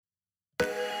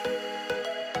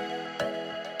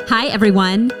Hi,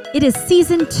 everyone. It is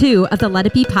season 2 of the Let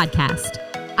It Be podcast.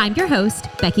 I'm your host,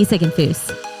 Becky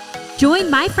Ziegenfuss. Join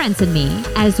my friends and me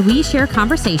as we share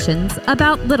conversations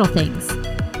about little things,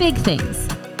 big things,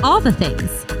 all the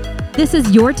things. This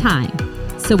is your time.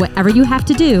 So whatever you have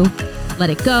to do, let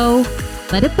it go,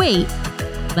 let it wait,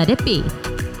 let it be.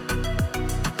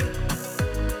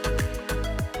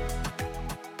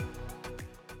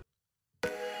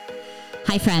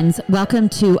 Hi, friends. Welcome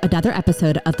to another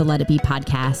episode of the Let It Be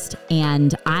podcast.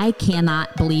 And I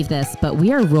cannot believe this, but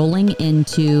we are rolling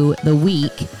into the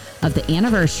week of the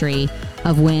anniversary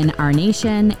of when our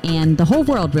nation and the whole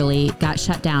world really got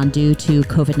shut down due to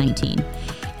COVID-19.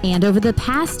 And over the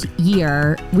past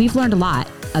year, we've learned a lot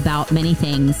about many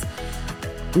things.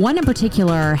 One in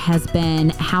particular has been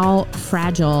how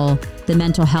fragile the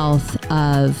mental health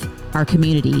of our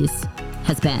communities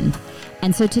has been.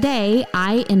 And so today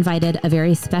I invited a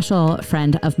very special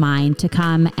friend of mine to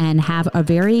come and have a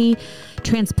very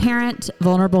transparent,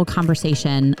 vulnerable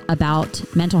conversation about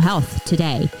mental health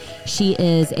today. She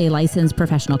is a licensed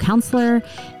professional counselor,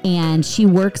 and she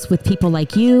works with people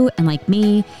like you and like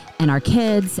me and our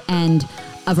kids and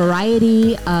a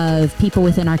variety of people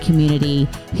within our community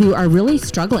who are really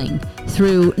struggling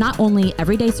through not only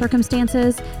everyday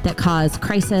circumstances that cause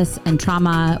crisis and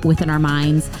trauma within our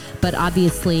minds, but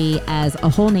obviously as a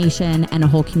whole nation and a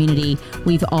whole community,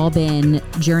 we've all been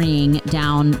journeying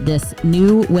down this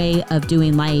new way of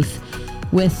doing life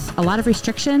with a lot of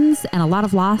restrictions and a lot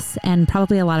of loss and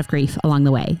probably a lot of grief along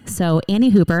the way. So Annie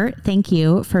Hoober, thank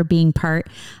you for being part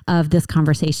of this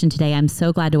conversation today. I'm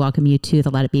so glad to welcome you to the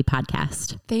Let It Be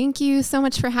podcast. Thank you so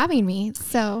much for having me.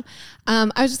 So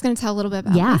I was just going to tell a little bit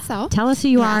about myself. Tell us who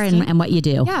you are and what you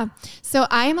do. Yeah. So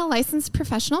I am a licensed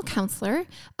professional counselor.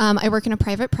 I work in a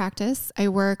private practice. I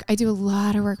do a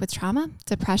lot of work with trauma,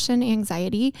 depression,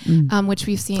 anxiety, which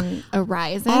we've seen a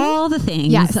rise in. All the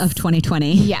things of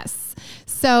 2020. Yes.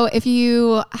 So if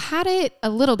you had it a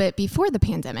little bit before the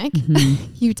pandemic,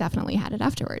 you definitely had it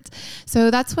afterwards.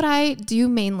 So that's what I do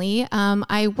mainly.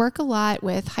 I work a lot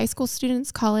with high school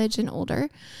students, college and older.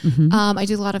 I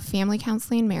do a lot of family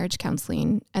counseling, marriage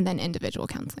counseling, and then individual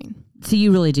counseling. So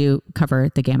you really do cover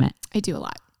the gamut. I do a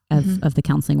lot of the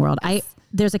counseling world. Yes.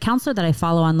 There's a counselor that I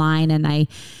follow online, and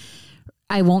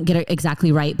I won't get it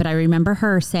exactly right, but I remember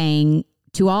her saying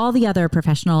to all the other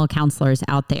professional counselors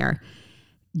out there,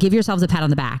 give yourselves a pat on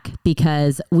the back,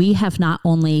 because we have not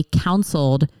only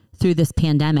counseled through this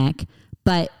pandemic,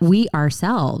 but we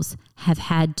ourselves have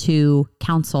had to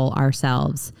counsel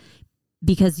ourselves,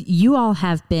 because you all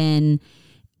have been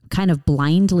kind of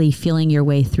blindly feeling your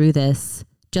way through this,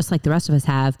 just like the rest of us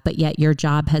have, but yet your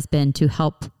job has been to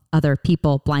help other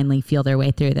people blindly feel their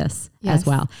way through this as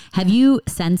well. Have you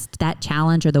sensed that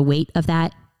challenge or the weight of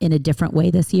that in a different way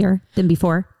this year than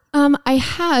before? I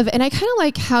have, and I kind of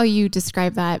like how you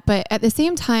describe that, but at the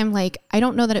same time, like, I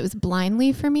don't know that it was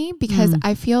blindly for me, because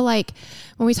I feel like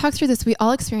when we talk through this, we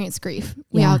all experience grief.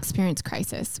 We all experience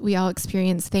crisis. We all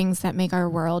experience things that make our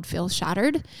world feel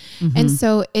shattered. And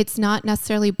so it's not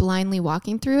necessarily blindly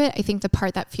walking through it. I think the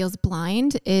part that feels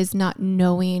blind is not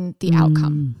knowing the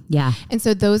outcome. Yeah. And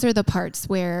so those are the parts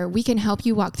where we can help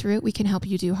you walk through it. We can help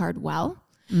you do hard well.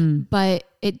 But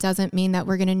it doesn't mean that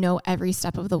we're going to know every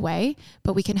step of the way,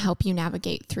 but we can help you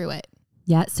navigate through it.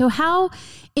 Yeah. So how,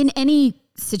 in any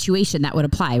situation that would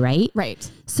apply, right? Right.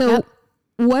 So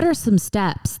what are some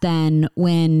steps then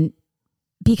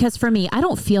because for me, I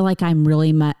don't feel like I'm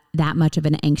really that much of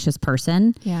an anxious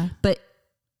person. Yeah. But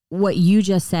what you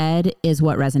just said is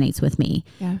what resonates with me.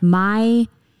 Yeah. I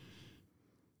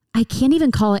can't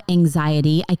even call it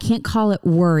anxiety. I can't call it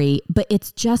worry, but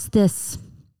it's just this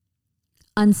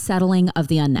unsettling of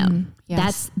the unknown.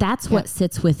 That's what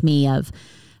sits with me of,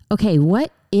 okay, what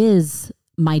is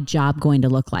my job going to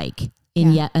look like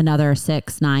in yet another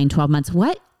 6, 9, 12 months?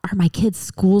 What are my kids'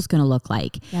 schools going to look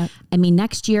like? I mean,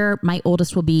 next year, my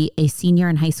oldest will be a senior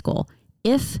in high school.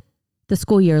 If the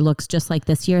school year looks just like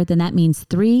this year, then that means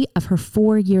 3 of her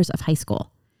 4 years of high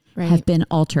school have been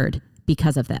altered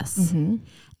because of this. And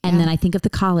then I think of the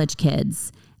college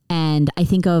kids, and I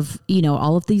think of,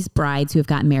 all of these brides who have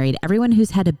gotten married, everyone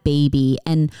who's had a baby,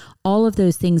 and all of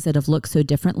those things that have looked so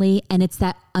differently. And it's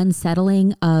that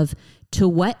unsettling of, to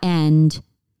what end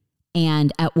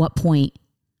and at what point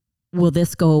will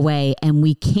this go away and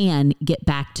we can get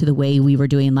back to the way we were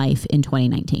doing life in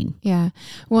 2019? Yeah.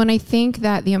 Well, and I think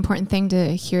that the important thing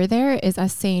to hear there is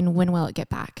us saying, when will it get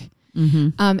back?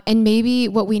 And maybe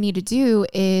what we need to do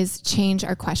is change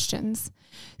our questions.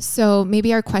 So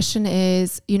maybe our question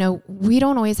is, we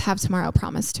don't always have tomorrow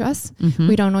promised to us.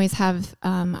 We don't always have,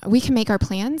 we can make our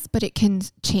plans, but it can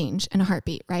change in a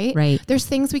heartbeat, right? Right. There's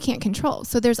things we can't control.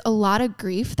 So there's a lot of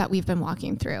grief that we've been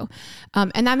walking through.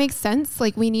 And that makes sense.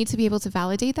 Like we need to be able to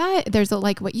validate that. There's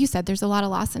like what you said, there's a lot of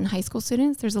loss in high school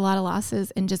students. There's a lot of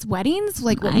losses in just weddings,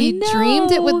 like what we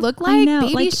dreamed it would look like,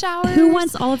 baby showers. Who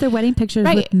wants all of their wedding pictures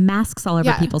with masks all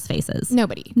over people's faces?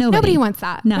 Nobody wants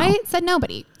that, right? Said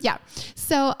nobody. Yeah.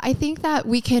 So I think that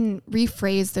we can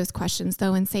rephrase those questions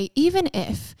though and say, even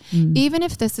if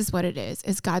this is what it is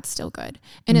God still good?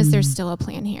 And is there still a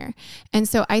plan here? And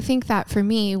so I think that for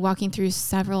me, walking through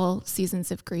several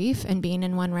seasons of grief and being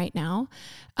in one right now,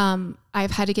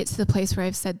 I've had to get to the place where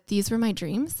I've said, these were my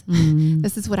dreams.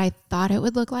 This is what I thought it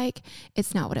would look like.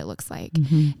 It's not what it looks like.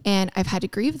 And I've had to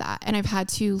grieve that. And I've had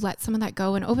to let some of that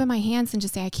go and open my hands and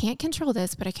just say, I can't control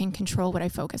this, but I can control what I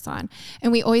focus on.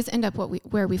 And we always end up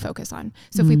where we focus on.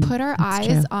 So if we put our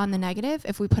eyes on the negative,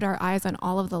 if we put our eyes on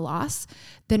all of the loss,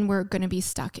 then we're going to be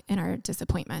stuck in our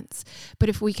disappointments. But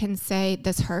if we can say,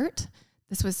 this hurt,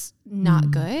 this was not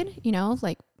good,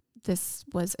 like this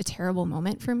was a terrible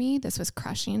moment for me. This was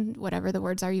crushing, whatever the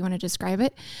words are you want to describe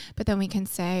it. But then we can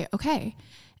say, okay,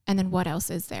 and then what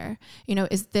else is there?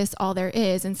 Is this all there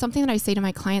is? And something that I say to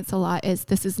my clients a lot is,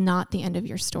 this is not the end of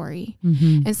your story.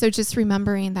 And so just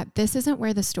remembering that this isn't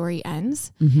where the story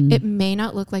ends. It may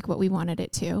not look like what we wanted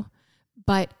it to,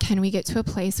 but can we get to a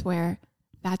place where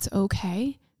that's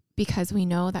okay because we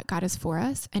know that God is for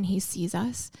us and he sees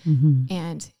us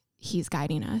and he's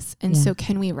guiding us. And so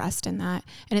can we rest in that?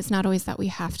 And it's not always that we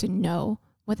have to know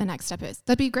what the next step is.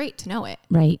 That'd be great to know it.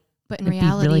 Right. But in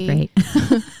reality, really great.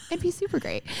 it'd be super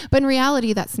great. But in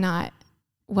reality, that's not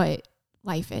what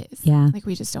life is. Yeah. Like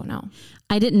we just don't know.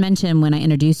 I didn't mention when I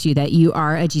introduced you that you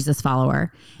are a Jesus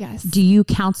follower. Yes. Do you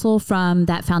counsel from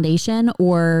that foundation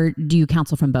or do you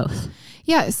counsel from both?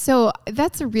 Yeah. So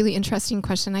that's a really interesting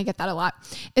question. I get that a lot.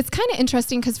 It's kind of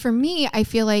interesting because for me, I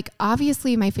feel like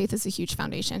obviously my faith is a huge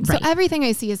foundation. Right. So everything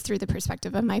I see is through the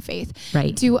perspective of my faith.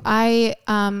 Right. Do I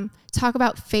talk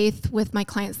about faith with my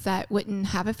clients that wouldn't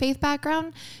have a faith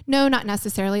background? No, not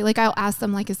necessarily. Like I'll ask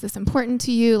them, like, is this important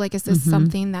to you? Like, is this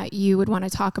something that you would want to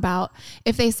talk about?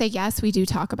 If they say yes, we do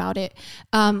talk about it.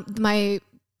 My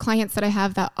clients that I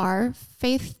have that are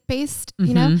faith-based,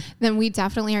 then we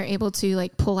definitely are able to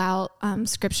like pull out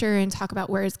scripture and talk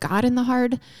about where is God in the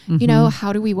hard,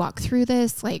 how do we walk through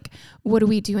this? Like, what do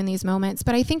we do in these moments?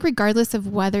 But I think regardless of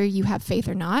whether you have faith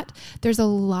or not, there's a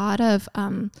lot of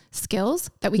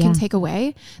skills that we can take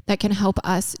away that can help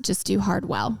us just do hard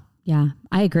well. Yeah,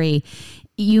 I agree.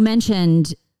 You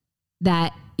mentioned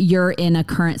that you're in a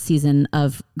current season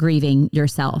of grieving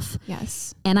yourself.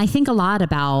 Yes. And I think a lot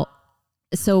about,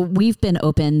 so we've been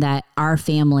open that our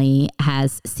family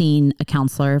has seen a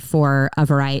counselor for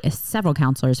several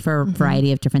counselors for a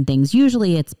variety of different things.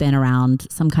 Usually it's been around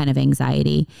some kind of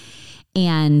anxiety.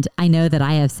 And I know that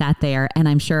I have sat there, and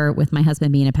I'm sure with my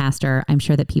husband being a pastor, I'm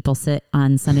sure that people sit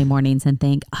on Sunday mornings and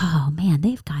think, oh man,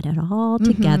 they've got it all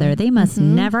together. They must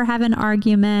never have an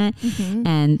argument,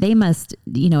 and they must,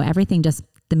 everything just,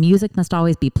 the music must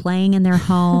always be playing in their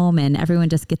home and everyone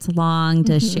just gets along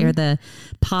to share the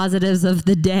positives of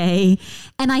the day.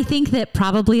 And I think that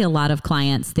probably a lot of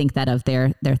clients think that of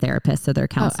their therapists or their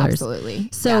counselors. Oh, absolutely.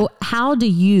 So how do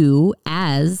you,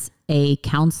 as a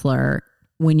counselor,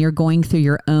 when you're going through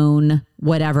your own,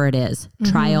 whatever it is,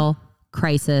 trial,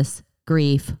 crisis,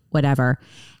 grief, whatever,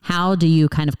 how do you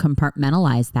kind of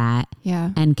compartmentalize that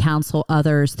and counsel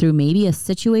others through maybe a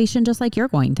situation just like you're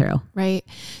going through? Right.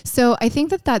 So I think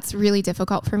that that's really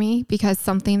difficult for me because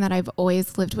something that I've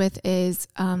always lived with is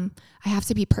I have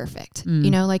to be perfect.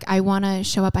 Like I want to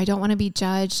show up. I don't want to be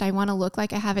judged. I want to look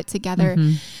like I have it together.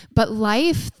 But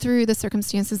life through the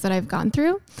circumstances that I've gone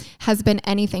through has been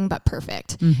anything but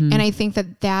perfect. And I think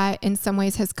that in some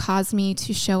ways has caused me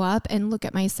to show up and look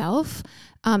at myself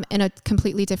in a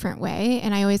completely different way.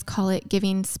 And I always call it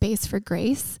giving space for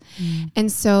grace.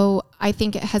 And so I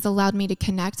think it has allowed me to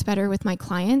connect better with my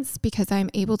clients because I'm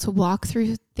able to walk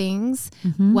through things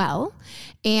well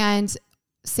and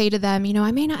say to them,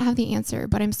 I may not have the answer,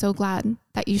 but I'm so glad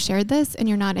that you shared this and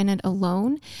you're not in it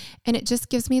alone. And it just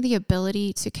gives me the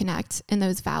ability to connect in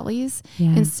those valleys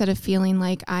instead of feeling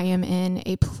like I am in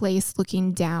a place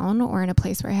looking down or in a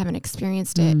place where I haven't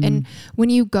experienced it. And when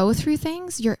you go through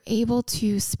things, you're able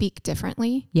to speak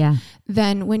differently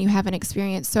than when you haven't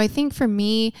experienced. So I think for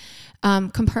me,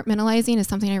 compartmentalizing is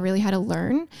something I really had to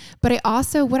learn, but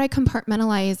what I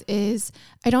compartmentalize is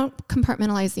I don't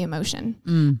compartmentalize the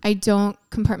emotion. I don't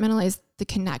compartmentalize the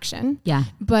connection. Yeah.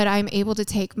 But I'm able to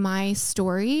take my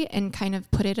story and kind of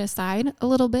put it aside a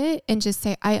little bit and just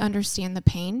say, I understand the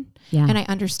pain and I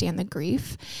understand the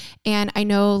grief. And I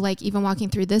know, like, even walking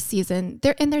through this season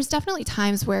there's definitely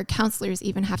times where counselors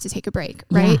even have to take a break,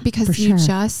 right? Because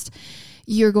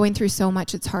you're going through so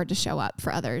much, it's hard to show up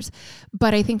for others.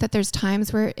 But I think that there's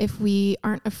times where if we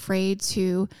aren't afraid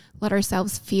to let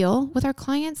ourselves feel with our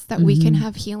clients, that we can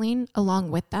have healing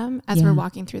along with them as we're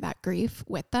walking through that grief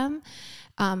with them.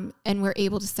 And we're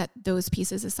able to set those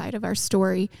pieces aside of our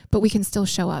story, but we can still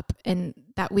show up, and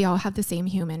that we all have the same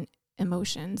human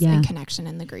emotions and connection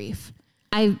in the grief.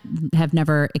 I have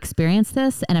never experienced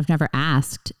this, and I've never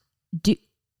asked,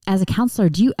 as a counselor,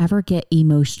 do you ever get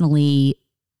emotionally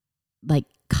like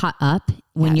caught up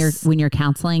when you're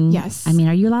counseling? Yes. I mean,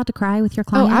 are you allowed to cry with your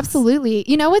clients? Oh, absolutely.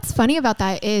 You know, what's funny about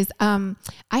that is,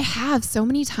 I have so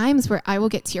many times where I will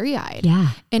get teary eyed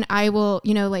and I will,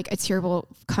 you know, like a tear will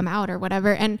come out or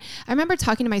whatever. And I remember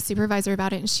talking to my supervisor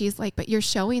about it, and she's like, but you're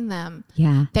showing them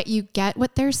that you get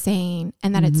what they're saying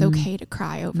and that it's okay to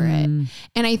cry over it.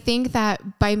 And I think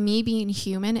that by me being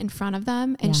human in front of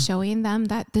them and showing them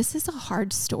that this is a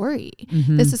hard story,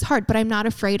 this is hard, but I'm not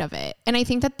afraid of it. And I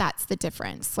think that that's the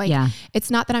difference. Like, it's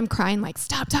not that I'm crying like,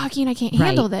 stop talking, I can't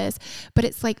handle this, but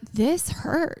it's like, this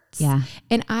hurts.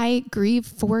 And I grieve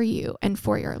for you and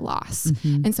for your loss.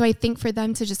 And so I think for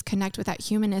them to just connect with that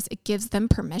humanness, it gives them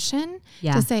permission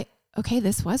to say, okay,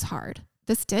 this was hard.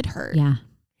 This did hurt.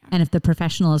 And if the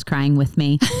professional is crying with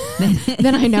me,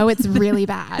 then I know it's really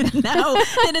bad. then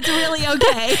it's really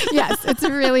okay. Yes, it's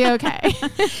really okay.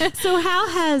 So how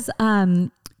has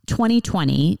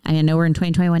 2020, I know we're in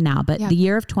 2021 now, but the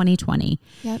year of 2020,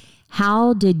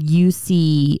 how did you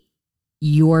see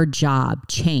your job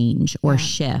change or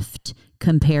shift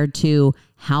compared to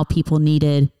how people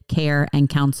needed care and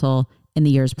counsel in the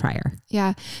years prior?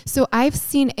 Yeah. So I've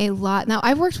seen a lot. Now,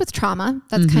 I've worked with trauma.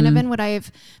 That's kind of been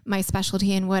my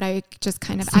specialty and what I just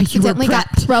kind of accidentally got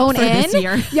thrown in. This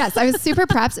year. Yes, I was super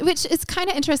prepped, which is kind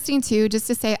of interesting too, just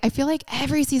to say, I feel like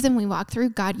every season we walk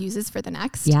through, God uses for the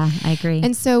next. Yeah, I agree.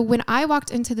 And so when I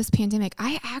walked into this pandemic,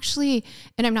 I actually,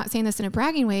 and I'm not saying this in a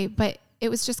bragging way, but it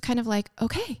was just kind of like,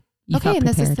 okay, and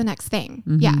this is the next thing.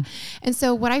 And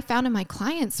so what I found in my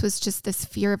clients was just this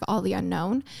fear of all the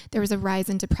unknown. There was a rise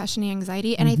in depression and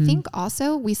anxiety. And I think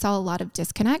also we saw a lot of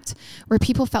disconnect where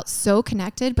people felt so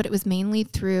connected, but it was mainly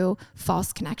through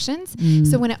false connections.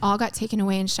 So when it all got taken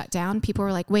away and shut down, people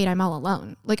were like, wait, I'm all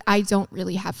alone. Like, I don't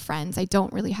really have friends. I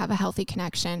don't really have a healthy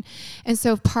connection. And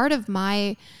so part of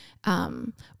my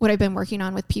what I've been working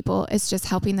on with people is just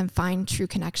helping them find true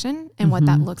connection and what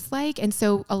that looks like. And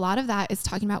so a lot of that is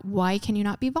talking about, why can you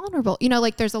not be vulnerable? You know,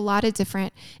 like, there's a lot of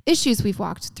different issues we've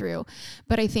walked through,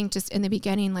 but I think just in the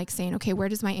beginning, like saying, okay, where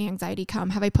does my anxiety come?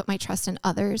 Have I put my trust in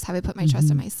others? Have I put my trust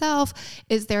in myself?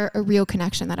 Is there a real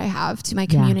connection that I have to my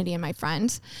community and my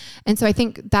friends? And so I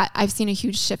think that I've seen a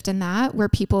huge shift in that, where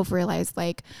people have realized,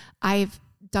 like, I've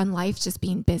done life just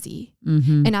being busy.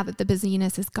 And now that the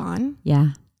busyness is gone,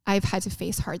 I've had to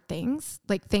face hard things,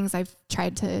 like things I've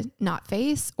tried to not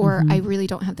face, or I really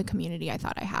don't have the community I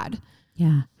thought I had.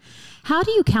 Yeah. How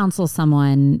do you counsel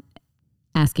someone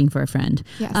asking for a friend?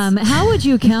 Yes. How would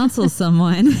you counsel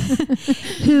someone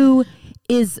who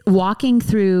is walking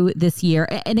through this year,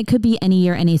 and it could be any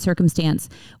year, any circumstance,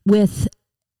 with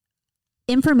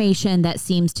information that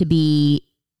seems to be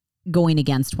going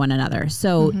against one another?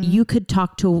 So you could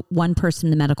talk to one person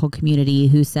in the medical community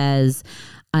who says,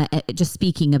 just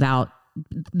speaking about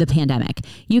the pandemic,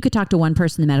 you could talk to one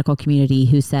person in the medical community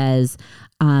who says,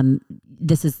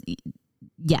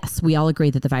 yes, we all agree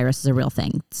that the virus is a real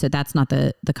thing. So that's not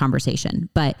the conversation,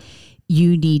 but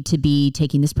you need to be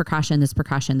taking this precaution, this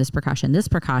precaution, this precaution, this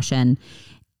precaution.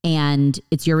 And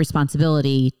it's your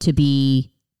responsibility to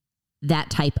be that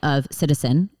type of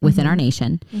citizen within our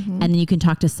nation. And then you can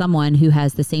talk to someone who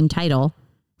has the same title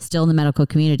still in the medical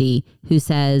community who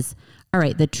says, all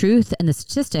right, the truth and the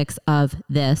statistics of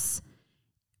this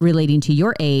relating to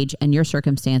your age and your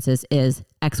circumstances is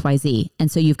XYZ.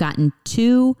 And so you've gotten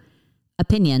two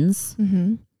opinions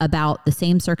about the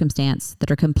same circumstance that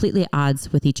are completely at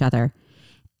odds with each other.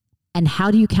 And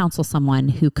how do you counsel someone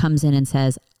who comes in and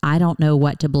says, I don't know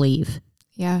what to believe?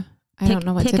 Yeah. I don't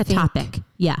know what to think. Pick a topic.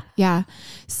 Yeah. Yeah.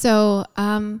 So,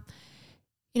 you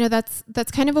know,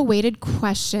 that's kind of a weighted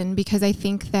question, because I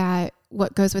think that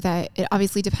what goes with that, it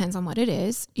obviously depends on what it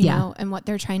is, you know, and what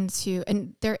they're trying to,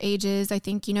 and their ages. I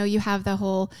think, you know, you have the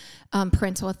whole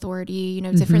parental authority, you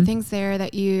know, different things there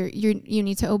that you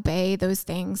need to obey those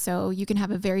things. So you can have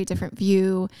a very different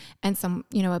view, and some,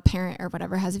 you know, a parent or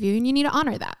whatever has a view, and you need to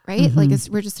honor that, right? Like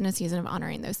we're just in a season of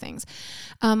honoring those things.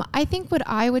 I think what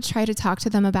I would try to talk to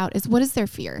them about is, what is their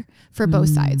fear for both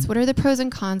sides? What are the pros and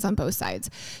cons on both sides?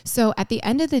 So at the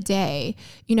end of the day,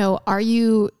 you know, are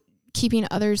you keeping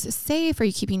others safe? Are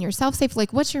you keeping yourself safe?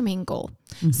 Like, what's your main goal?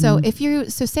 So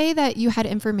say that you had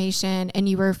information and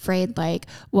you were afraid, like,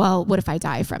 well, what if I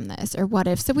die from this? Or what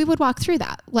if, so we would walk through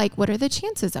that. Like, what are the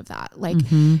chances of that? Like,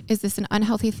 is this an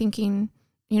unhealthy thinking,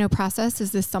 you know, process?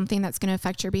 Is this something that's going to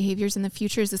affect your behaviors in the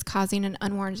future? Is this causing an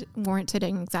unwarranted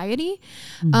anxiety?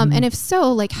 And if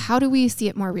so, like, how do we see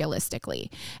it more realistically?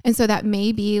 And so that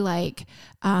may be like,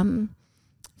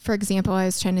 for example, I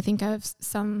was trying to think of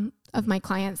some of my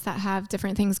clients that have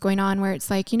different things going on where it's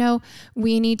like, you know,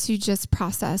 we need to just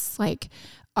process, like,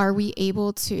 are we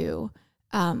able to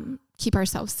keep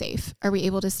ourselves safe? Are we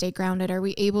able to stay grounded? Are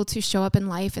we able to show up in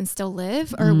life and still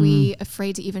live? Or are we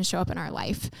afraid to even show up in our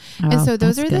life? And so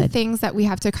those are the things that we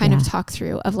have to kind of talk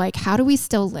through, of like, how do we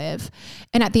still live?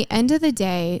 And at the end of the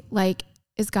day, like,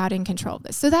 is God in control of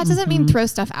this? So that doesn't mean throw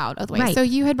stuff out of the way. Right. So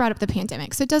you had brought up the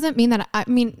pandemic. So it doesn't mean that,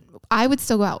 I would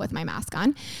still go out with my mask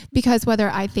on, because whether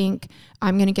I think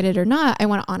I'm going to get it or not, I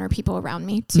want to honor people around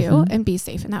me too and be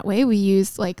safe in that way. We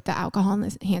use like the alcohol and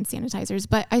the hand sanitizers,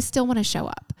 but I still want to show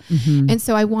up. And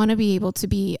so I want to be able to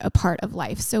be a part of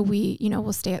life. So we, you know,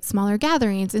 we'll stay at smaller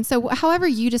gatherings. And so however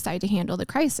you decide to handle the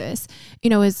crisis, you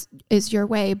know, is your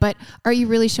way. But are you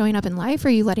really showing up in life? Or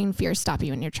are you letting fear stop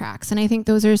you in your tracks? And I think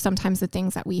those are sometimes the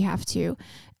things that we have to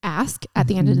ask at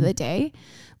the end of the day.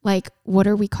 Like, what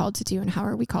are we called to do, and how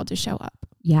are we called to show up?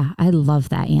 Yeah, I love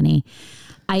that, Annie.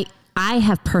 I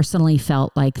have personally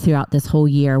felt like throughout this whole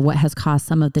year, what has caused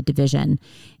some of the division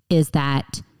is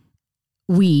that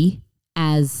we,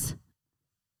 as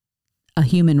a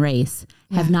human race,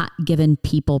 have not given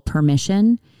people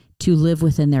permission to live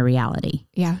within their reality.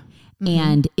 Yeah.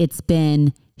 And it's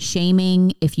been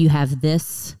shaming if you have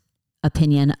this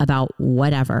opinion about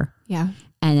whatever. Yeah.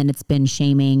 And then it's been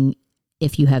shaming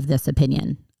if you have this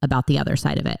opinion about the other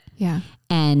side of it. Yeah.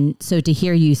 And so to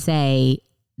hear you say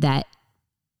that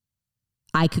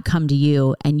I could come to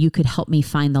you and you could help me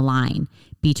find the line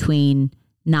between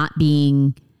not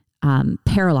being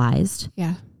paralyzed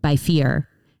by fear,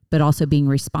 but also being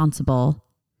responsible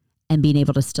and being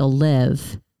able to still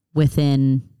live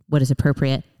within what is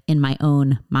appropriate in my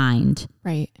own mind.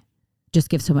 Right. Just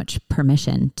gives so much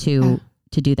permission to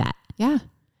do that. Yeah.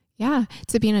 Yeah.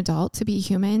 To be an adult, to be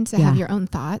human, to have your own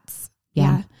thoughts.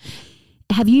 Yeah.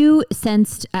 Have you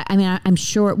sensed, I mean, I'm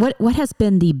sure, what has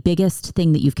been the biggest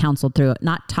thing that you've counseled through,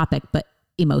 not topic, but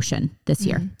emotion this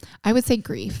year? I would say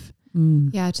grief.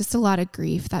 Yeah. Just a lot of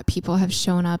grief that people have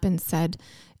shown up and said,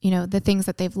 you know, the things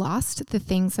that they've lost, the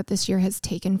things that this year has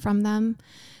taken from them.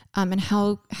 And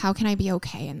how can I be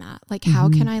okay in that? Like, how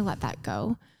can I let that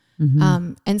go?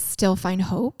 And still find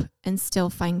hope and still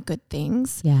find good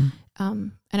things. Yeah.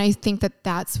 And I think that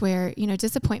that's where, you know,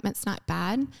 disappointment's not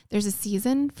bad. There's a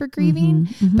season for grieving,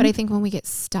 but I think when we get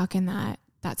stuck in that,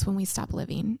 that's when we stop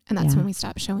living, and that's when we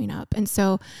stop showing up. And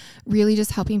so really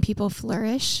just helping people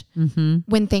flourish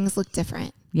when things look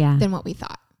different than what we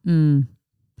thought.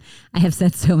 I have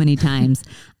said so many times,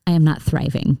 I am not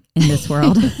thriving in this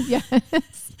world.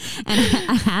 Yes. And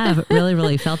I have really,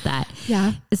 really felt that.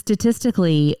 Yeah.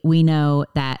 Statistically, we know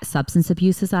that substance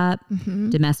abuse is up,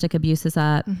 domestic abuse is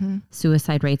up,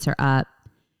 suicide rates are up.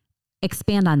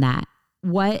 Expand on that.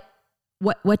 What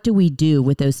do we do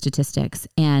with those statistics,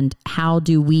 and how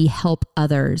do we help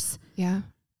others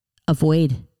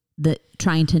avoid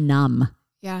trying to numb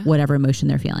whatever emotion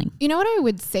they're feeling? You know what I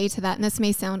would say to that, and this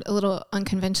may sound a little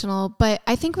unconventional, but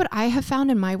I think what I have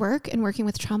found in my work and working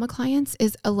with trauma clients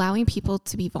is allowing people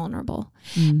to be vulnerable.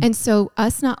 And so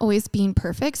us not always being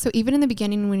perfect. So even in the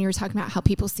beginning, when you were talking about how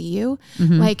people see you,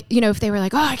 like, you know, if they were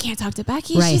like, oh, I can't talk to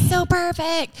Becky, she's so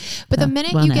perfect. But the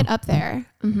minute you get up there,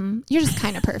 you're just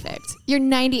kind of perfect. You're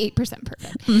 98%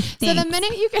 perfect. So the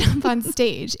minute you get up on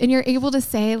stage and you're able to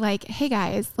say like, hey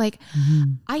guys, like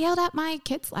I yelled at my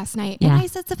kids last night and I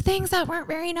said some things that weren't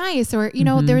very nice. Or, you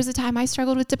know, there was a time I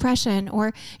struggled with depression,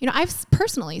 or, you know, I've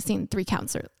personally seen three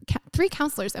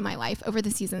counselors in my life over the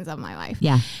seasons of my life.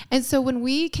 Yeah. And so when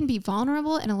we can be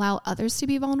vulnerable and allow others to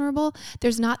be vulnerable,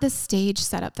 there's not this stage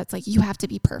set up that's like, you have to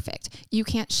be perfect. You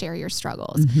can't share your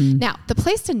struggles. Now, the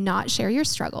place to not share your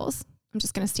struggles I'm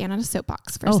just going to stand on a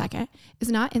soapbox for a second, is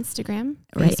not Instagram,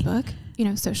 Right. Facebook,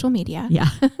 social media. Yeah.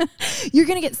 You're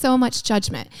going to get so much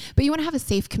judgment, but you want to have a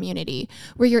safe community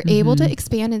where you're able to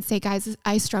expand and say, guys,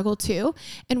 I struggle too.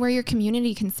 And where your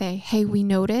community can say, hey, we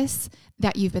notice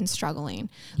that you've been struggling.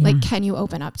 Yeah. Like, can you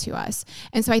open up to us?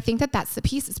 And so I think that that's the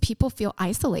piece, is people feel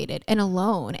isolated and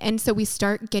alone. And so we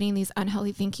start getting these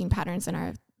unhealthy thinking patterns in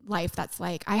our life that's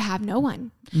like, I have no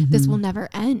one. This will never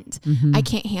end. I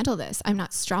can't handle this. I'm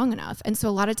not strong enough. And so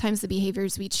a lot of times the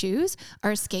behaviors we choose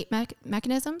are escape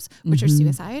mechanisms, which are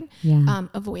suicide,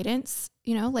 avoidance,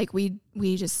 like we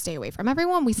just stay away from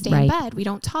everyone. We stay in bed. We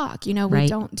don't talk, we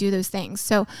don't do those things.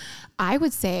 So I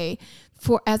would say,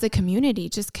 as a community,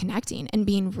 just connecting and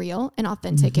being real and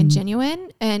authentic and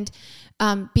genuine, and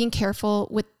being careful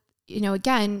with,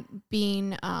 again,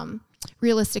 being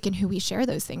realistic in who we share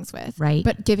those things with,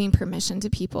 but giving permission to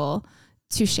people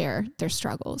to share their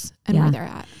struggles and where they're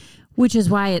at. Which is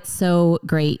why it's so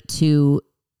great to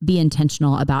be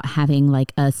intentional about having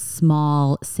like a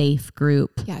small, safe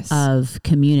group of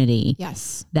community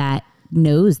that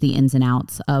knows the ins and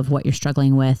outs of what you're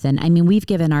struggling with. And I mean, we've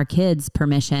given our kids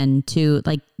permission to,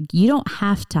 like, you don't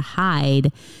have to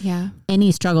hide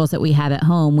any struggles that we have at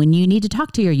home when you need to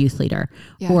talk to your youth leader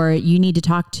or you need to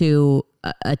talk to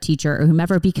a teacher or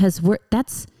whomever, because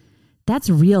that's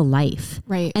real life.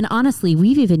 Right. And honestly,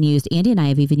 Andy and I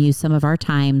have even used some of our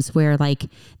times where, like,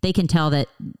 they can tell that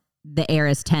the air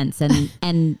is tense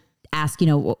and ask,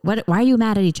 why are you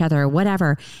mad at each other or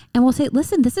whatever? And we'll say,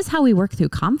 listen, this is how we work through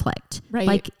conflict. Right.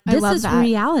 Like, this is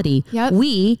reality. Yep.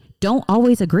 We don't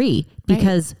always agree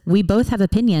because we both have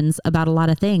opinions about a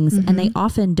lot of things and they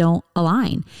often don't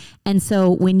align. And so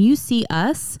when you see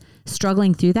us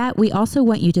struggling through that, we also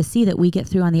want you to see that we get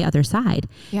through on the other side.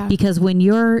 Yeah. Because when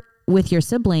you're with your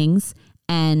siblings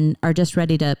and are just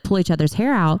ready to pull each other's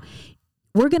hair out,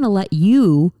 we're going to let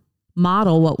you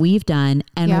model what we've done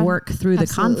and work through the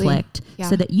conflict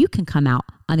so that you can come out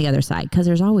on the other side, because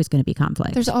there's always going to be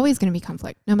conflict. There's always going to be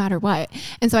conflict no matter what.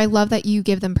 And so I love that you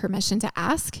give them permission to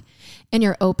ask, and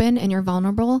you're open and you're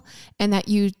vulnerable, and that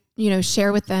you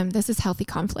share with them, this is healthy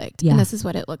conflict and this is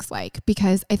what it looks like.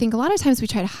 Because I think a lot of times we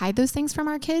try to hide those things from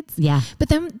our kids, but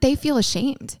then they feel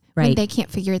ashamed when they can't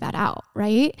figure that out.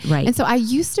 Right. And so I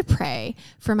used to pray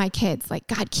for my kids, like,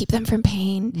 God, keep them from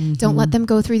pain. Don't let them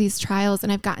go through these trials.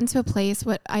 And I've gotten to a place,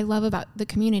 what I love about the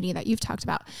community that you've talked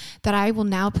about, that I will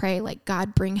now pray, like,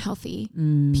 God, bring healthy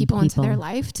people into their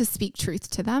life to speak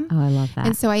truth to them. Oh, I love that.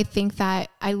 And so I think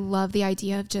that I love the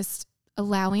idea of just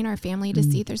allowing our family to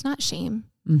see there's not shame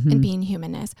and being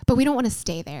humanness, but we don't want to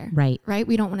stay there. Right.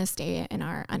 We don't want to stay in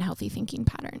our unhealthy thinking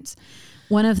patterns.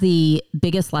 One of the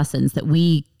biggest lessons that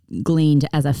we gleaned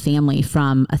as a family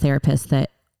from a therapist that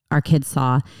our kids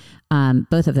saw,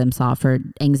 both of them saw for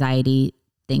anxiety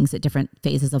things at different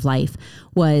phases of life,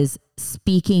 was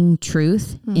speaking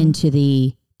truth into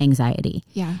the anxiety.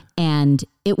 Yeah. And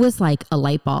it was like a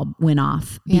light bulb went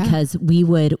off because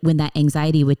when that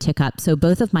anxiety would tick up. So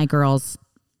both of my girls,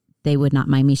 they would not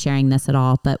mind me sharing this at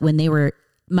all, but when they were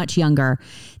much younger,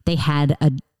 they had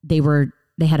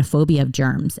a phobia of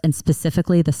germs, and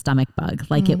specifically the stomach bug.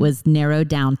 Like, it was narrowed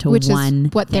down to which one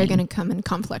is what thing. They're going to come in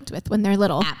conflict with when they're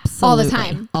little. Absolutely. All the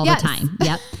time. All the time.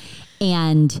 Yep.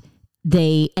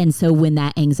 And so when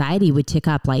that anxiety would tick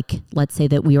up, like, let's say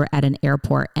that we were at an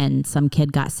airport and some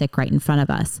kid got sick right in front of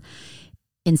us,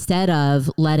 instead of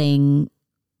letting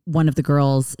one of the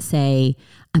girls say,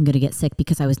 I'm going to get sick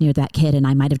because I was near that kid and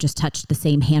I might have just touched the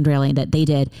same hand railing that they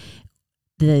did,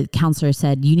 the counselor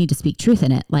said, you need to speak truth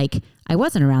in it. Like, I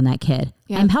wasn't around that kid.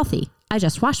 Yeah. I'm healthy. I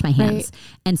just washed my hands.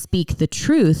 And speak the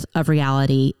truth of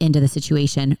reality into the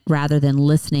situation rather than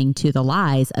listening to the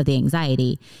lies of the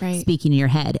anxiety speaking in your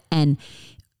head. And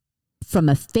from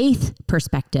a faith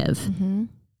perspective,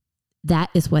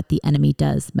 that is what the enemy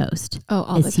does most. Oh,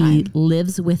 all the time. He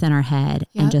lives within our head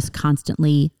and just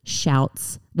constantly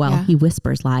shouts. Well, he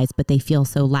whispers lies, but they feel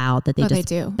so loud that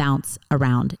they bounce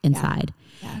around inside.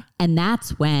 Yeah. And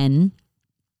that's when,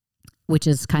 which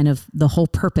is kind of the whole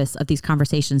purpose of these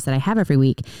conversations that I have every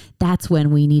week, that's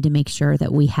when we need to make sure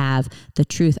that we have the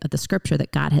truth of the scripture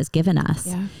that God has given us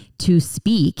to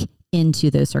speak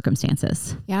into those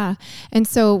circumstances. Yeah. And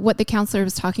so what the counselor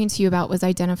was talking to you about was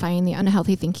identifying the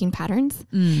unhealthy thinking patterns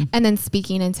and then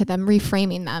speaking into them,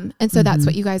 reframing them. And so that's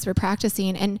what you guys were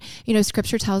practicing. And,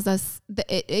 scripture tells us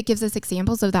that it gives us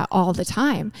examples of that all the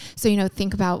time. So,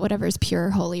 think about whatever is pure,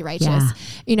 holy, righteous,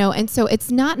 and so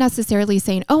it's not necessarily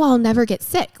saying, oh, I'll never get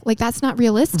sick. Like, that's not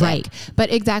realistic. Right.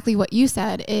 But exactly what you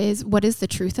said is, what is the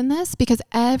truth in this? Because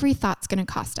every thought's going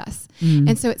to cost us.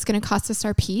 And so it's going to cost us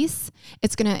our peace.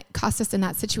 It's going to cost us in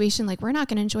that situation. Like we're not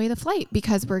going to enjoy the flight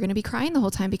because we're going to be crying the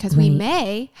whole time because we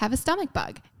may have a stomach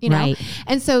bug, you know?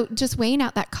 And so just weighing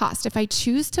out that cost. If I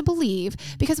choose to believe,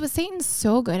 because what Satan's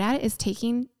so good at is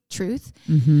taking truth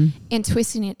and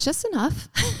twisting it just enough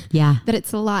that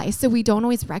it's a lie. So we don't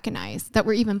always recognize that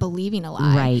we're even believing a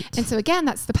lie. Right. And so again,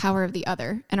 that's the power of the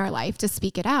other in our life, to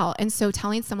speak it out. And so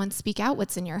telling someone, speak out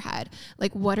what's in your head.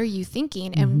 Like, what are you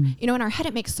thinking? And you know, in our head,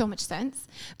 it makes so much sense.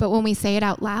 But when we say it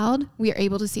out loud, we are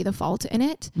able to see the fault in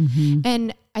it.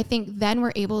 And I think then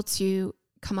we're able to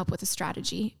come up with a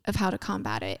strategy of how to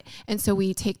combat it. And so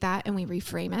we take that and we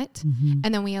reframe it.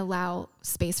 And then we allow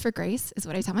space for grace, is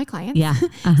what I tell my clients. Yeah.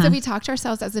 So we talk to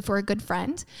ourselves as if we're a good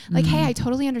friend. Like, hey, I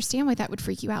totally understand why that would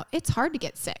freak you out. It's hard to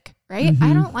get sick, right?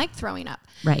 I don't like throwing up.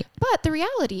 Right. But the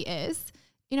reality is,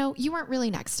 you know, you weren't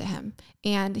really next to him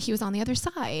and he was on the other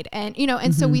side. And, you know,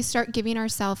 and so we start giving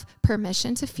ourselves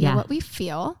permission to feel what we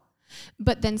feel,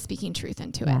 but then speaking truth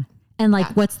into it. And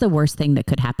like, what's the worst thing that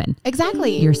could happen?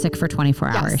 Exactly. You're sick for 24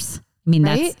 hours. I mean,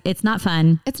 it's not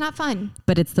fun. It's not fun.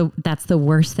 But that's the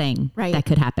worst thing that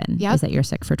could happen is that you're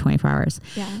sick for 24 hours.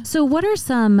 Yeah. So what are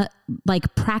some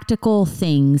like practical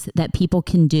things that people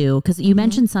can do? Because you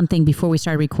mentioned something before we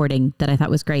started recording that I thought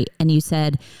was great. And you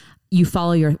said, you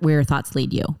follow where your thoughts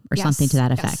lead you, or something to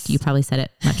that effect. You probably said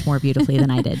it much more beautifully than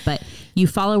I did, but you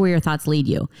follow where your thoughts lead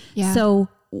you. Yeah. So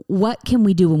what can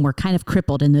we do when we're kind of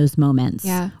crippled in those moments?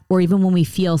 Yeah. Or even when we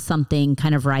feel something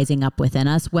kind of rising up within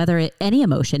us, whether any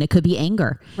emotion, it could be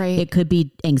anger, it could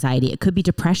be anxiety, it could be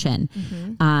depression.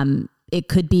 It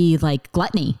could be like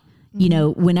gluttony, you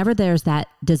know, whenever there's that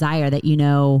desire that, you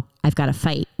know, I've got to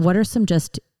fight, what are some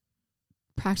just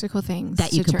practical things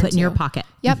that you can put in your pocket?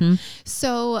 Yep.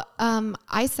 So,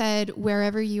 I said,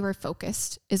 wherever you are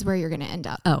focused is where you're going to end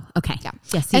up. Oh, okay. Yeah.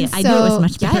 Yes. Yeah, I knew it was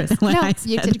much better than what I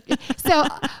said. You did. So,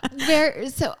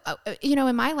 you know,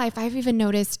 in my life, I've even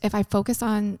noticed if I focus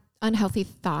on unhealthy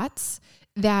thoughts,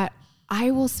 that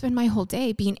I will spend my whole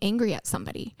day being angry at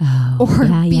somebody or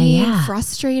being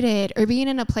frustrated or being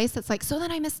in a place that's like, so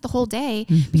then I missed the whole day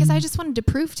because I just wanted to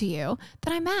prove to you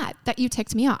that I'm mad that you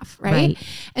ticked me off. Right.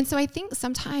 And so I think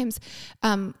sometimes,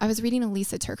 I was reading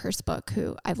Elisa Turkhurst's book,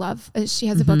 who I love. She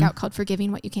has a book out called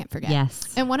Forgiving What You Can't Forget.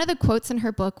 Yes. And one of the quotes in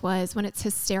her book was, when it's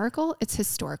hysterical, it's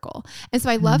historical. And so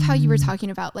I love how you were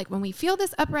talking about, like, when we feel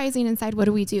this uprising inside, what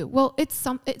do we do? Well,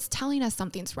 it's telling us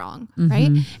something's wrong. Right.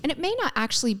 And it may not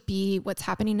actually be what's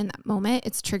happening in that moment.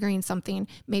 It's triggering something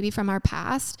maybe from our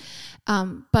past.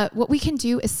 But what we can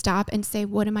do is stop and say,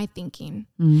 what am I thinking?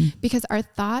 Because our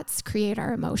thoughts create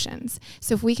our emotions.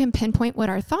 So if we can pinpoint what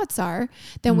our thoughts are,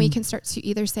 then we can start to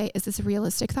either say, is this a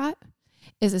realistic thought?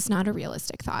 Is this not a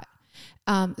realistic thought?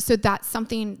 So that's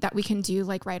something that we can do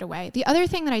like right away. The other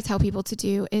thing that I tell people to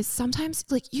do is sometimes,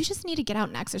 like, you just need to get out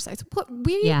and exercise.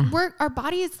 Our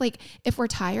body is like, if we're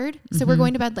tired, so we're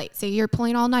going to bed late, say you're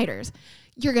pulling all-nighters,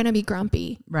 you're going to be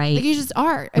grumpy. Right. Like, you just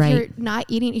are. If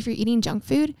you're eating junk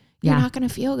food, you're not going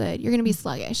to feel good. You're going to be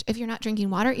sluggish if you're not drinking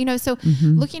water, you know? So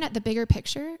looking at the bigger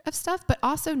picture of stuff, but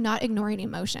also not ignoring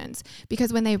emotions,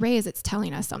 because when they raise, it's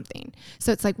telling us something.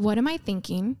 So it's like, what am I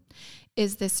thinking?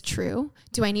 Is this true?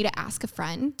 Do I need to ask a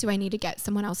friend? Do I need to get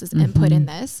someone else's input in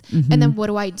this? And then what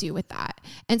do I do with that?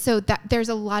 And so that there's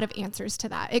a lot of answers to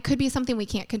that. It could be something we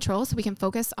can't control. So we can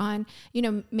focus on, you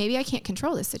know, maybe I can't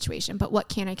control this situation, but what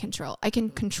can I control? I can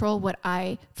control what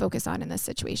I focus on in this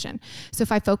situation. So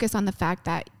if I focus on the fact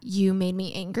that you made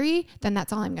me angry, then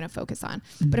that's all I'm going to focus on.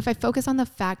 But if I focus on the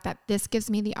fact that this gives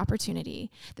me the opportunity,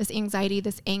 this anxiety,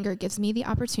 this anger gives me the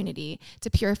opportunity to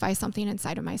purify something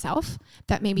inside of myself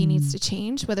that maybe needs to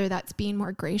change, whether that's being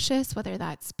more gracious, whether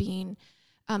that's being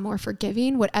more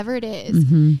forgiving, whatever it is,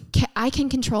 I can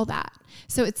control that.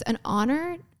 So it's an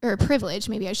honor, or a privilege,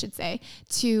 maybe I should say,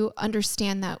 to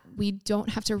understand that we don't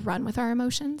have to run with our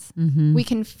emotions. We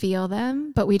can feel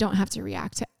them, but we don't have to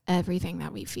react to everything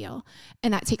that we feel.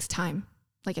 And that takes time.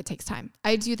 Like, it takes time.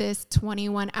 I do this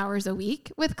 21 hours a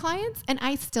week with clients, and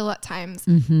I still at times,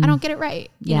 I don't get it right.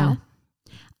 You know?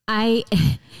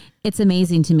 It's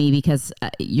amazing to me because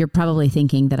you're probably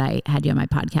thinking that I had you on my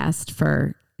podcast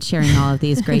for sharing all of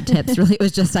these great tips. Really, it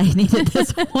was just, I needed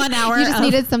this 1 hour. You just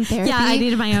needed some therapy. Yeah, I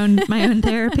needed my own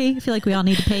therapy. I feel like we all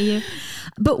need to pay you.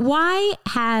 But why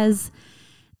has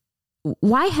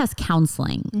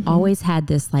counseling always had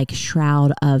this like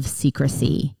shroud of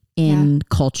secrecy in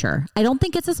culture? I don't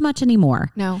think it's as much anymore.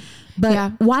 No.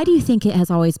 But why do you think it has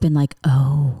always been like,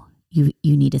 oh, you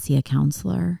need to see a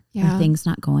counselor? Are things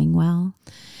not going well?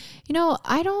 You know,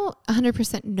 I don't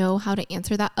 100% know how to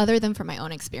answer that other than from my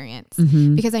own experience,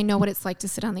 because I know what it's like to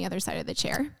sit on the other side of the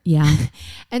chair. Yeah.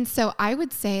 And so I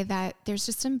would say that there's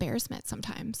just embarrassment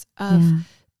sometimes of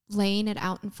laying it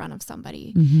out in front of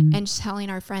somebody and telling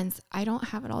our friends, I don't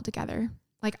have it all together.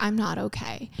 Like, I'm not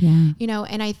okay. Yeah. You know,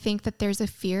 and I think that there's a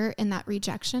fear in that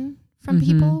rejection from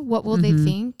people. What will they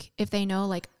think if they know,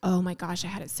 like, oh my gosh, I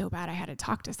had it so bad, I had to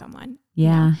talk to someone. Yeah.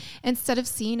 You know? Instead of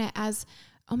seeing it as,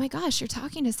 oh my gosh, you're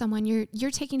talking to someone,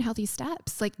 you're taking healthy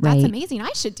steps. Like, that's amazing.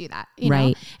 I should do that. You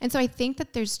know? And so I think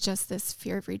that there's just this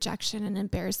fear of rejection and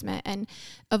embarrassment and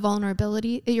a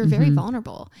vulnerability. You're very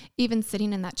vulnerable, even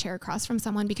sitting in that chair across from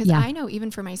someone, because I know even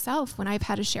for myself, when I've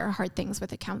had to share hard things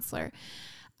with a counselor,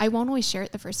 I won't always share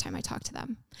it the first time I talk to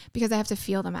them because I have to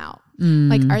feel them out.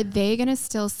 Like, are they going to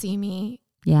still see me?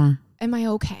 Yeah. Am I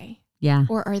okay? Yeah.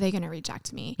 Or are they going to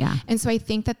reject me? Yeah. And so I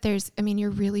think that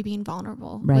you're really being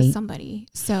vulnerable with somebody.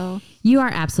 So you are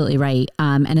absolutely right.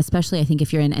 And especially I think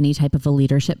if you're in any type of a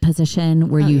leadership position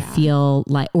where you feel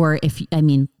like, or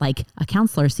like a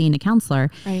counselor, seeing a counselor,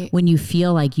 when you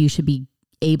feel like you should be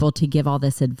able to give all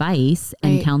this advice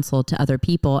and counsel to other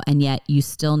people, and yet you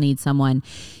still need someone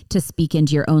to speak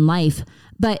into your own life.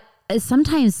 But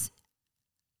sometimes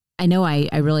I know I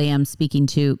really am preaching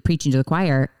to the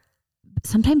choir.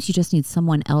 Sometimes you just need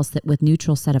someone else that with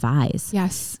neutral set of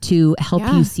eyes to help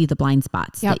you see the blind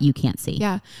spots that you can't see.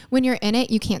 Yeah. When you're in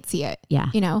it, you can't see it. Yeah.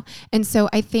 You know? And so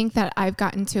I think that I've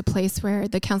gotten to a place where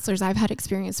the counselors I've had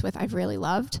experience with, I've really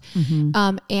loved.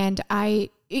 And I've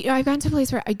gotten to a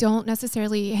place where I don't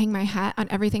necessarily hang my hat on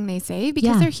everything they say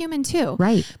because they're human too.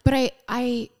 Right. But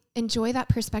I enjoy that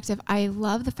perspective. I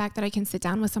love the fact that I can sit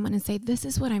down with someone and say, this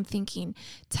is what I'm thinking.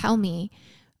 Tell me.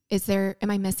 Am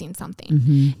I missing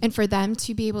something? And for them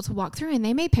to be able to walk through, and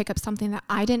they may pick up something that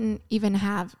I didn't even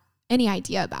have any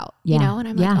idea about, you know? And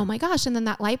I'm like, oh my gosh. And then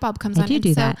that light bulb comes on. I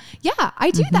do that. Yeah, I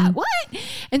do that. What?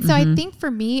 And so I think for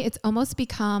me, it's almost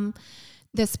become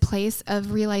this place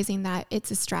of realizing that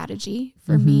it's a strategy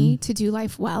for me to do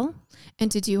life well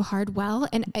and to do hard well.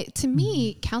 And to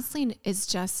me, counseling is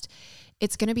just,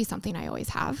 it's going to be something I always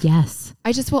have. Yes.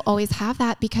 I just will always have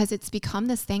that because it's become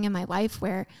this thing in my life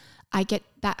where I get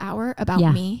that hour about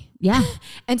me. Yeah.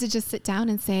 And to just sit down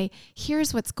and say,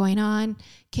 here's what's going on.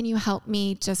 Can you help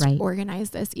me just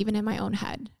organize this even in my own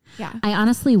head? Yeah. I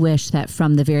honestly wish that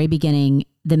from the very beginning,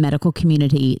 the medical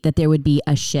community, that there would be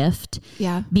a shift.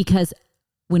 Yeah. Because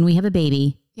when we have a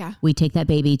baby, we take that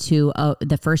baby to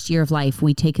the first year of life.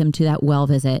 We take him to that well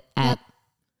visit at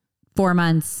 4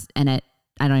 months and at,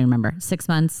 I don't even remember, 6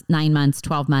 months, 9 months,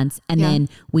 12 months. And then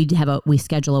we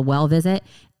schedule a well visit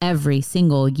every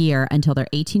single year until they're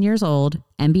 18 years old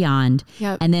and beyond.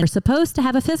 And then we're supposed to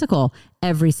have a physical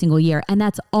every single year. And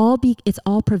that's it's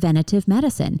all preventative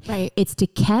medicine. Right. It's to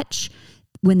catch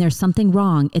when there's something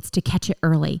wrong, it's to catch it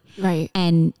early. Right.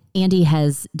 And Andy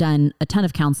has done a ton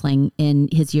of counseling in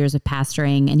his years of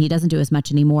pastoring, and he doesn't do as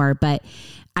much anymore. But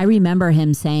I remember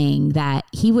him saying that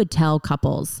he would tell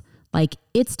couples, like,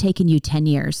 it's taken you 10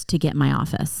 years to get in my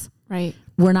office. Right.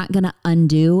 We're not going to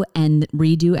undo and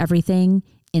redo everything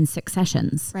in 6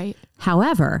 sessions. Right.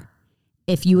 However,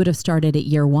 if you would have started at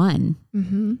year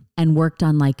 1 and worked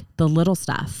on like the little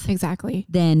stuff, exactly,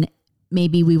 then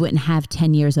maybe we wouldn't have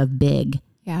 10 years of big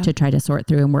to try to sort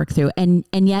through and work through. And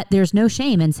yet there's no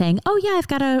shame in saying, oh yeah, I've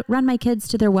got to run my kids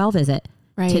to their well visit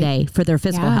today for their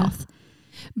physical health.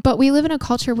 But we live in a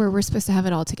culture where we're supposed to have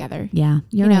it all together. Yeah.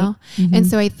 You know? And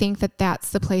so I think that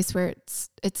that's the place where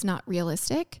it's not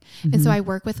realistic. And so I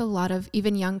work with a lot of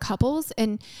even young couples.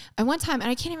 And at one time, and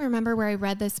I can't even remember where I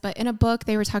read this, but in a book,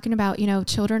 they were talking about, you know,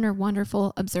 children are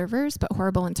wonderful observers, but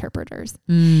horrible interpreters.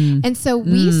 And so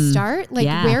we start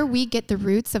where we get the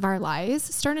roots of our lies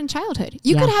start in childhood.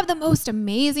 You could have the most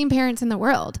amazing parents in the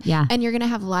world. Yeah. And you're going to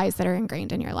have lies that are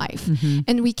ingrained in your life.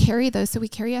 And we carry those. So we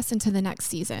carry us into the next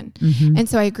season. And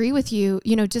so I agree with you,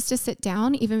 you know, just to sit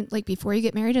down, even like before you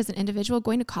get married as an individual,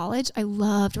 going to college. I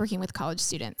loved working with college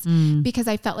students because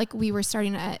I felt like we were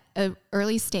starting at an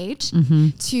early stage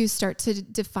to start to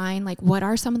define like what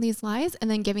are some of these lies and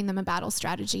then giving them a battle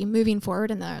strategy moving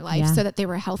forward in their life so that they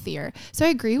were healthier. So I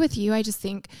agree with you. I just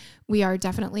think we are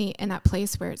definitely in that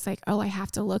place where it's like, oh, I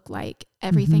have to look like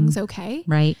everything's okay.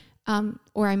 Right.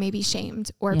 Or I may be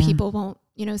shamed or people won't,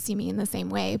 you know, see me in the same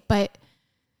way. But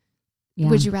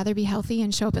would you rather be healthy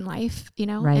and show up in life, you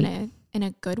know, in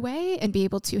a good way and be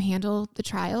able to handle the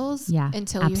trials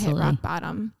until you hit rock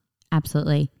bottom?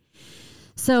 Absolutely.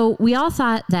 So we all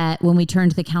thought that when we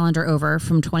turned the calendar over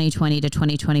from 2020 to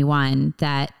 2021,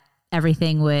 that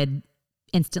everything would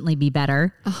instantly be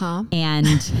better.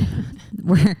 And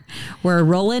we're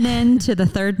rolling into the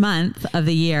 3rd month of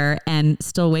the year and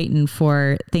still waiting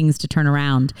for things to turn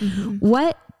around.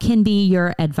 What can be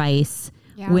your advice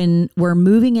when we're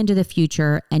moving into the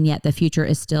future and yet the future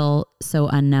is still so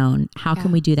unknown? How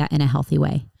can we do that in a healthy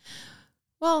way?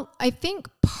 Well, I think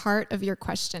part of your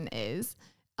question is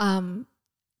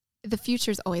the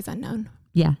future is always unknown.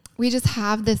 Yeah. We just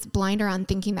have this blinder on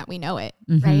thinking that we know it,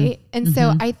 right? And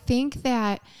so I think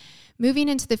that moving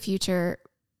into the future,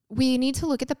 we need to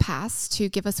look at the past to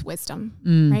give us wisdom,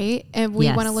 right? And we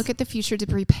want to look at the future to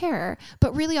prepare,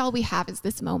 but really all we have is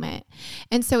this moment.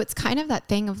 And so it's kind of that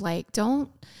thing of like, don't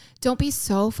be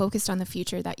so focused on the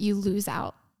future that you lose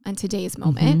out on today's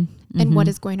moment and what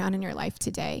is going on in your life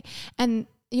today. And,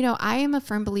 you know, I am a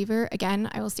firm believer, again,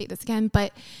 I will state this again,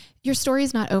 but your story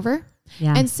is not over.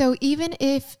 Yeah. And so even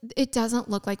if it doesn't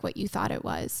look like what you thought it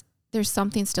was, there's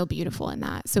something still beautiful in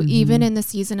that. So even in the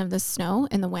season of the snow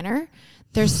in the winter,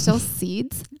 there's still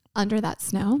seeds under that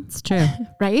snow. It's true.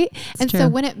 Right? It's true. So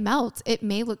when it melts, it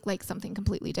may look like something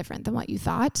completely different than what you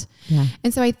thought. Yeah.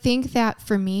 And so I think that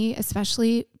for me,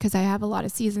 especially because I have a lot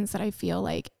of seasons that I feel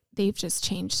like they've just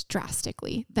changed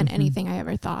drastically than anything I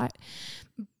ever thought.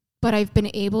 But I've been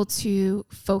able to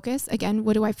focus, again,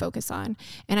 what do I focus on?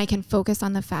 And I can focus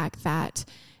on the fact that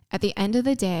at the end of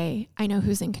the day, I know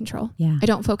who's in control. Yeah. I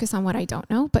don't focus on what I don't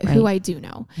know, but who I do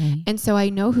know. Right. And so I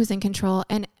know who's in control.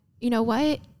 And you know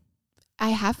what? I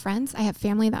have friends, I have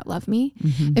family that love me.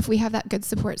 If we have that good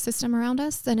support system around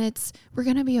us, then we're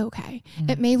going to be okay.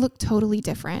 Yeah. It may look totally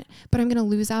different, but I'm going to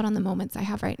lose out on the moments I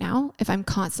have right now if I'm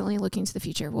constantly looking to the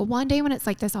future. Well, one day when it's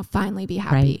like this, I'll finally be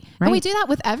happy. Right. And we do that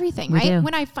with everything, right?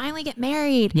 When I finally get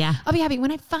married, I'll be happy.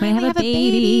 When I finally have a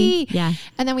baby. Yeah.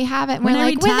 And then we have it and we're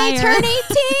like, when they turn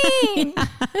 18.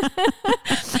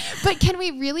 But can we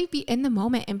really be in the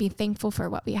moment and be thankful for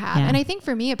what we have? Yeah. And I think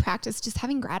for me, a practice just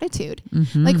having gratitude,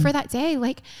 like for that day,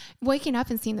 like waking up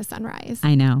and seeing the sunrise.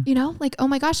 I know. You know, like, oh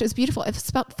my gosh, it was beautiful. It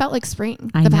felt like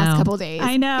spring the past couple of days.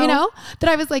 I know. You know, that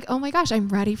I was like, oh my gosh, I'm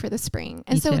ready for the spring.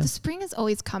 And so the spring is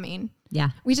always coming. Yeah.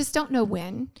 We just don't know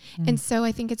when. Yeah. And so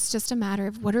I think it's just a matter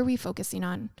of what are we focusing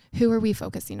on? Who are we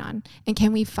focusing on? And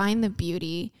can we find the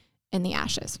beauty in the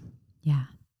ashes? Yeah.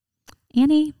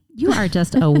 Annie, you are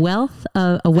just a well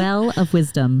of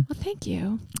wisdom. Well, thank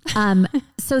you.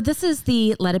 So this is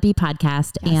the Let It Be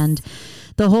podcast, and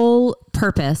the whole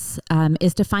purpose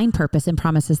is to find purpose in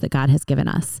promises that God has given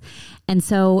us. And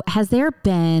so has there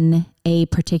been a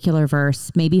particular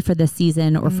verse, maybe for this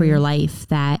season or for your life,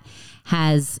 that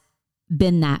has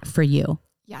been that for you?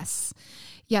 Yes.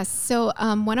 So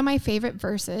one of my favorite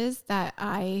verses that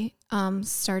I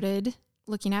started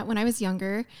looking at when I was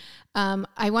younger,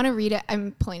 I want to read it.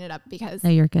 I'm pulling it up because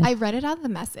you're good. I read it out of the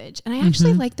Message, and I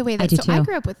actually like the way that. I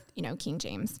grew up with King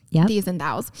James, these and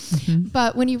thous.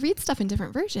 But when you read stuff in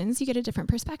different versions, you get a different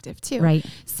perspective too. Right.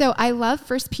 So I love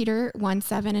 1 Peter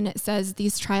 1:7, and it says,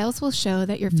 "These trials will show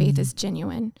that your faith is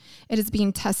genuine. It is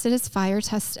being tested as fire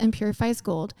tests and purifies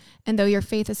gold. And though your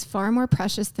faith is far more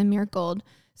precious than mere gold,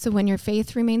 so when your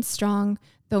faith remains strong,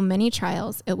 though many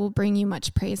trials, it will bring you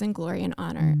much praise and glory and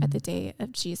honor at the day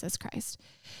of Jesus Christ."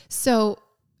 So,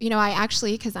 I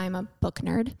actually, because I'm a book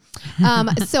nerd,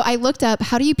 so I looked up,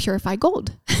 how do you purify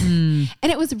gold? And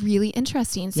it was really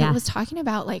interesting. So it was talking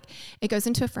about like, it goes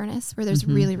into a furnace where there's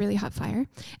really, really hot fire,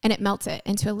 and it melts it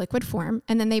into a liquid form.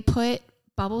 And then they put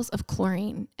bubbles of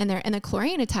chlorine in there, and the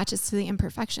chlorine attaches to the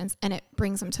imperfections and it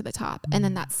brings them to the top, and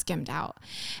then that's skimmed out.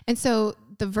 And so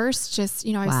the verse just,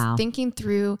 I was thinking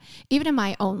through, even in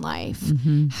my own life,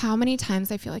 how many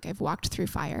times I feel like I've walked through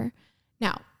fire.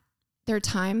 Now, there are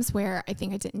times where I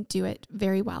think I didn't do it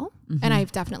very well, and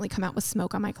I've definitely come out with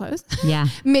smoke on my clothes. Yeah.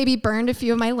 Maybe burned a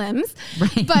few of my limbs.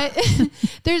 Right. But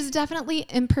there's definitely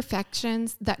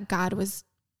imperfections that God was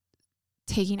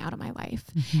taking out of my life.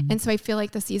 And so I feel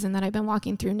like the season that I've been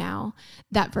walking through now,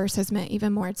 that verse has meant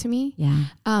even more to me. Yeah.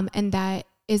 And that,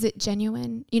 is it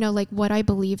genuine? Like what I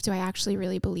believe, do I actually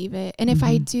really believe it? And if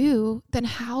I do, then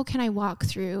how can I walk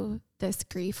through this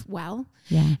grief well?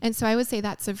 Yeah. And so I would say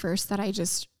that's a verse that I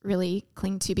just really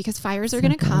cling to, because fires are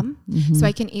going to come. So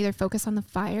I can either focus on the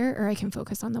fire or I can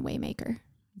focus on the waymaker.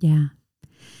 Yeah.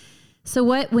 So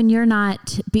when you're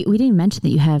not, we didn't mention that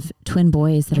you have twin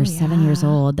boys that are 7 years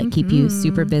old that keep you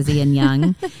super busy and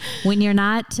young. When you're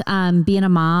not being a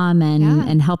mom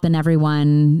and helping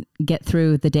everyone get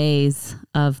through the days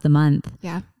of the month,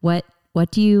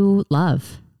 what do you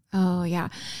love? Oh, yeah.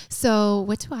 So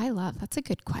what do I love? That's a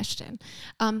good question.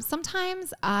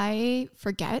 Sometimes I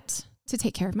forget to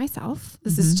take care of myself.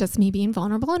 This is just me being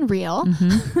vulnerable and real.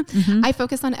 I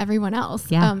focus on everyone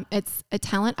else. Yeah. It's a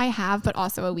talent I have, but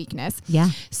also a weakness. Yeah.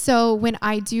 So when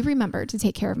I do remember to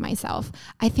take care of myself,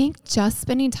 I think just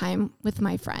spending time with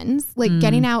my friends, like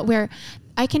getting out where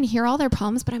I can hear all their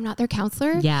problems, but I'm not their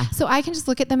counselor. Yeah. So I can just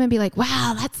look at them and be like,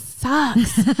 wow, that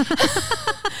sucks.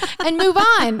 And move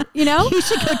on, you know? You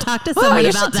should go talk to someone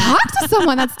about that. Talk to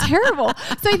someone. That's terrible.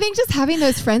 So I think just having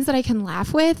those friends that I can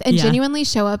laugh with and genuinely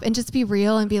show up and just be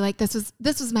real and be like, this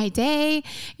was my day.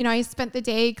 You know, I spent the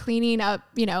day cleaning up,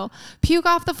 you know, puke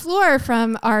off the floor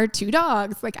from our 2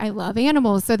 dogs. Like I love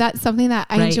animals. So that's something that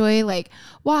I enjoy, like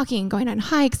walking, going on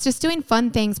hikes, just doing fun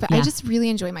things. But I just really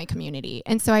enjoy my community.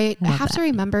 And so I have to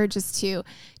remember just to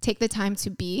take the time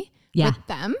to be with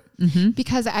them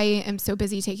because I am so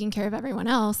busy taking care of everyone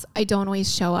else. I don't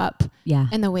always show up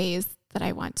in the ways that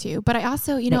I want to, but I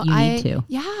also, you know, need to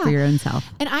for your own self.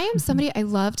 And I am somebody, I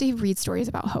love to read stories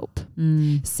about hope.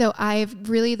 So I've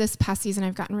really, this past season,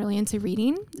 I've gotten really into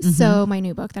reading. So my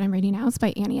new book that I'm reading now is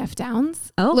by Annie F.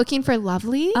 Downs. Looking for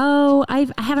Lovely. I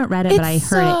haven't read it, but I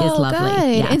heard it is lovely.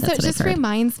 Good. Yeah, and so it just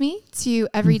reminds me to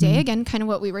every day, again, kind of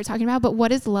what we were talking about, but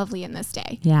what is lovely in this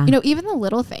day? Yeah. You know, even the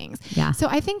little things. Yeah. So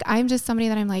I think I'm just somebody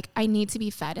that I'm like, I need to be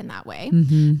fed in that way.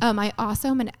 I also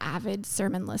am an avid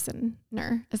sermon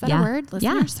listener. Is that a word?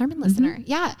 Listener, sermon listener.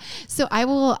 Yeah. So I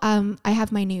will, I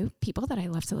have my new people that I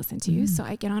love to listen to. So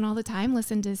I get on all the time,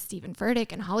 listen to Stephen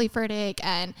Furtick and Holly Furtick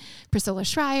and Priscilla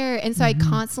Schreier. And so I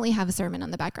constantly have a sermon on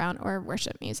the background or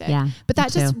worship music. Yeah, but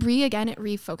that just it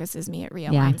refocuses me. It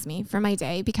realigns me for my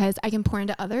day because I can pour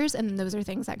into others. And those are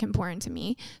things that can pour into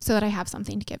me so that I have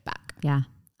something to give back. Yeah.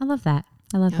 I love that.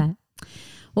 I love that.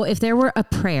 Well, if there were a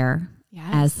prayer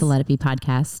as the Let It Be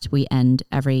podcast, we end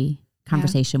every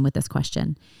conversation with this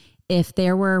question. If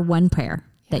there were one prayer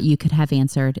that you could have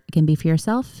answered, it can be for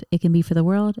yourself, it can be for the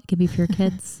world, it can be for your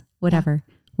kids, whatever.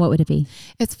 What would it be?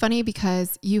 It's funny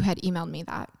because you had emailed me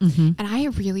that and I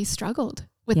really struggled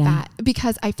with that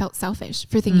because I felt selfish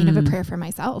for thinking of a prayer for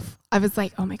myself. I was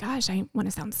like, oh my gosh, I want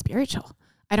to sound spiritual.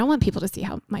 I don't want people to see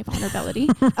how my vulnerability.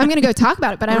 I'm going to go talk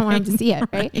about it, but I don't want them to see it.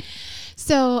 Right.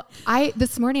 So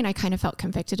this morning I kind of felt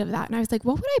convicted of that. And I was like,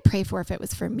 what would I pray for if it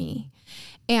was for me?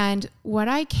 And what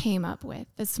I came up with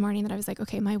this morning that I was like,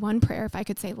 okay, my one prayer, if I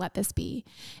could say, let this be,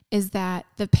 is that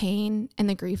the pain and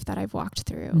the grief that I've walked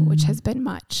through, which has been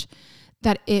much,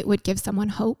 that it would give someone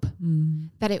hope,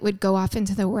 that it would go off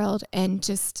into the world and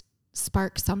just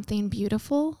spark something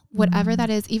beautiful, whatever that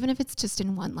is, even if it's just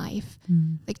in one life,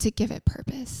 like to give it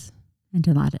purpose. And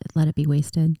to let it be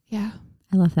wasted. Yeah.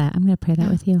 I love that. I'm going to pray that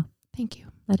with you. Thank you.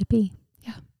 Let it be.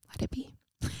 Yeah. Let it be.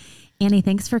 Annie,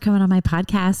 thanks for coming on my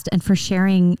podcast and for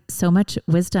sharing so much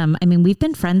wisdom. I mean, we've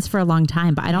been friends for a long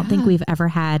time, but I don't think we've ever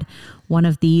had one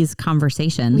of these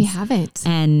conversations. We haven't.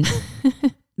 And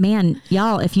man,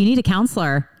 y'all, if you need a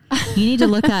counselor, you need to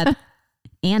look up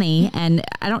Annie. And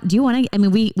do you want to, I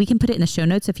mean, we can put it in the show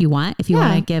notes if you want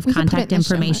to give contact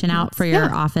information out for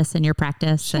your office and your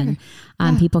practice and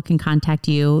people can contact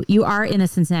you. You are in the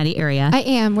Cincinnati area. I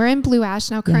am. We're in Blue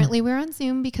Ash now. Currently we're on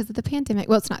Zoom because of the pandemic.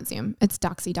 Well, it's not Zoom. It's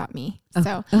doxy.me.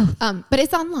 So, but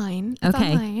it's online. It's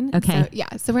online. Okay.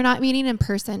 So we're not meeting in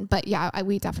person, but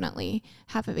we definitely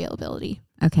have availability.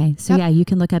 Okay. So you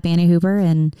can look up Annie Hoober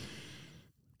and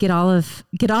get all of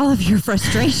your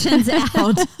frustrations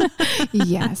out.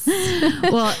 Yes.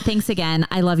 Well, thanks again.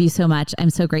 I love you so much.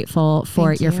 I'm so grateful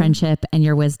for your friendship and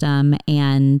your wisdom.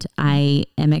 And I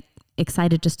am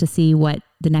excited just to see what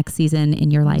the next season in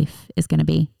your life is going to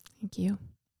be. Thank you.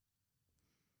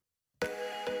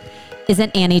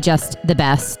 Isn't Annie just the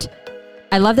best?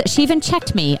 I love that she even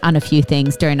checked me on a few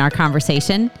things during our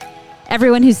conversation.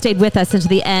 Everyone who stayed with us until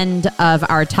the end of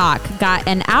our talk got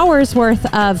an hour's worth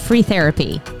of free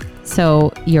therapy.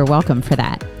 So you're welcome for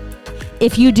that.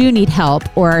 If you do need help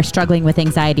or are struggling with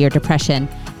anxiety or depression,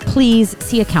 please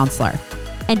see a counselor.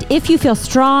 And if you feel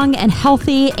strong and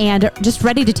healthy and just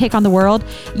ready to take on the world,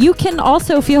 you can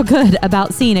also feel good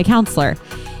about seeing a counselor.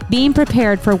 Being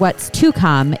prepared for what's to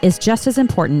come is just as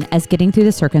important as getting through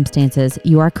the circumstances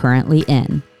you are currently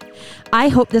in. I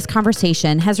hope this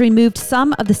conversation has removed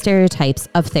some of the stereotypes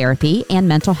of therapy and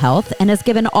mental health and has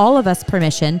given all of us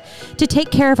permission to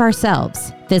take care of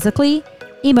ourselves physically,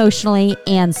 emotionally,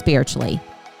 and spiritually.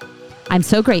 I'm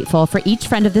so grateful for each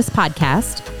friend of this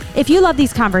podcast. If you love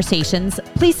these conversations,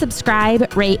 please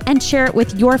subscribe, rate, and share it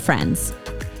with your friends.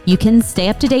 You can stay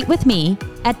up to date with me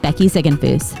at Becky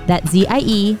Ziegenfuss. That's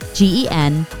ZIEGENFUSS.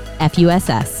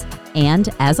 And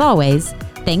as always,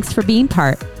 thanks for being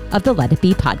part of the Let It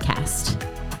Be podcast.